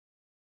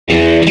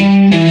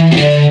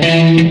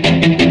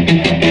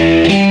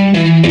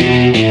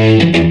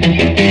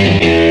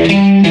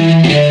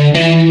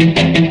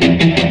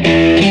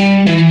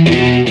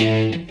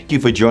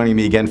for joining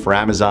me again for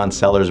Amazon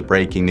Sellers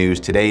Breaking News.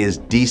 Today is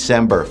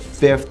December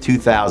 5th,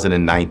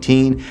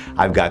 2019.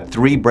 I've got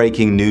 3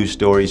 breaking news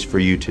stories for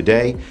you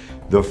today.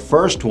 The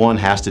first one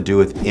has to do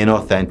with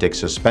inauthentic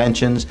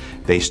suspensions.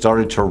 They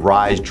started to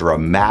rise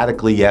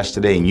dramatically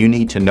yesterday, and you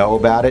need to know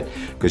about it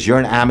because you're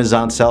an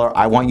Amazon seller.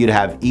 I want you to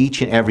have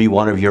each and every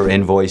one of your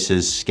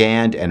invoices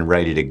scanned and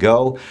ready to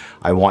go.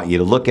 I want you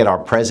to look at our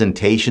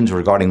presentations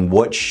regarding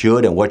what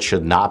should and what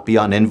should not be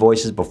on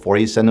invoices before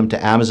you send them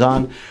to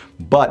Amazon.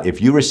 But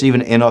if you receive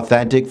an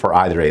inauthentic for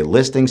either a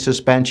listing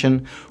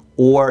suspension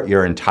or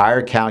your entire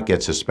account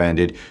gets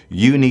suspended,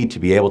 you need to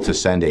be able to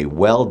send a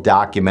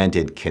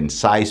well-documented,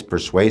 concise,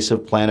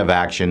 persuasive plan of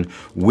action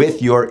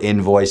with your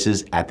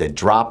invoices at the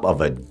drop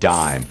of a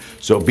dime.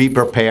 So be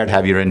prepared,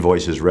 have your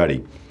invoices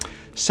ready.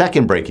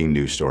 Second breaking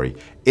news story,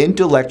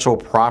 intellectual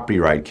property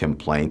right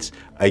complaints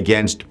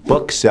against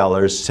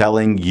booksellers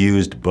selling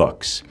used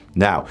books.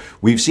 Now,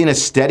 we've seen a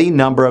steady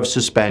number of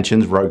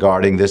suspensions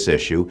regarding this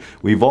issue.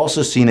 We've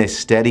also seen a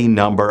steady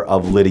number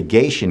of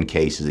litigation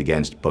cases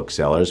against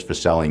booksellers for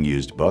selling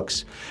used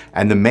books.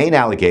 And the main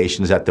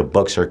allegation is that the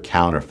books are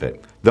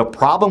counterfeit. The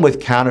problem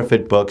with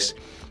counterfeit books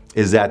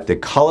is that the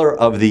color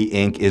of the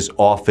ink is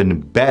often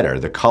better.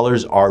 The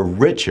colors are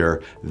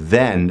richer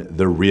than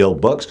the real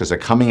books because they're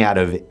coming out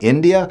of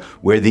India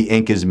where the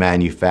ink is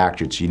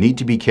manufactured. So you need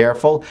to be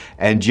careful.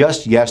 And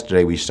just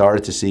yesterday, we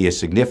started to see a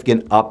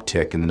significant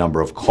uptick in the number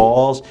of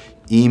calls,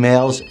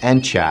 emails,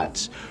 and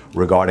chats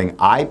regarding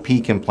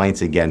IP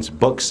complaints against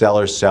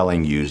booksellers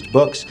selling used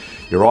books.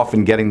 You're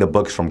often getting the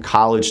books from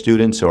college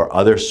students or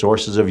other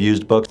sources of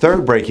used books.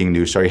 Third breaking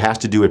news story has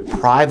to do with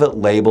private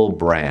label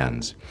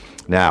brands.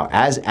 Now,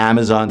 as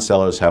Amazon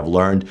sellers have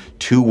learned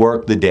to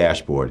work the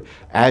dashboard,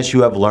 as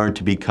you have learned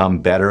to become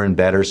better and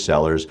better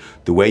sellers,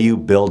 the way you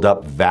build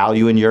up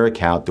value in your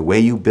account, the way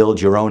you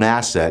build your own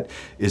asset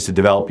is to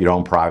develop your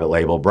own private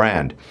label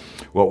brand.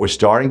 What we're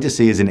starting to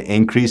see is an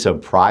increase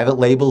of private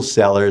label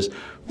sellers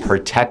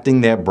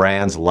protecting their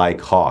brands like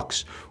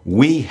hawks.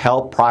 We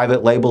help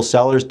private label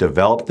sellers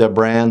develop their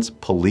brands,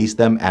 police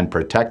them, and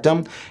protect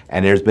them.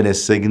 And there's been a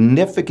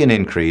significant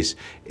increase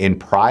in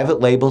private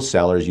label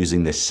sellers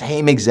using the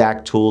same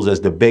exact tools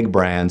as the big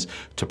brands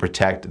to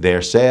protect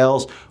their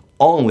sales.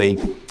 Only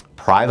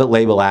private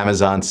label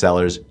Amazon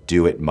sellers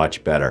do it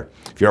much better.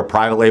 If you're a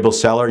private label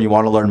seller and you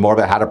want to learn more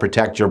about how to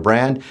protect your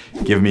brand,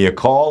 give me a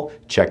call.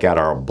 Check out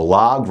our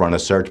blog, run a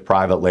search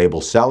private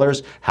label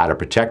sellers, how to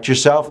protect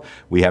yourself.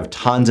 We have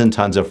tons and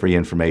tons of free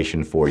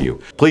information for you.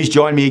 Please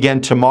join me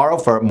again tomorrow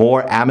for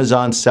more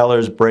Amazon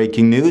Sellers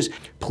Breaking News.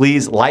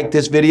 Please like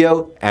this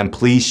video and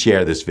please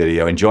share this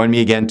video and join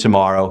me again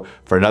tomorrow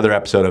for another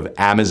episode of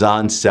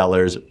Amazon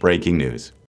Sellers Breaking News.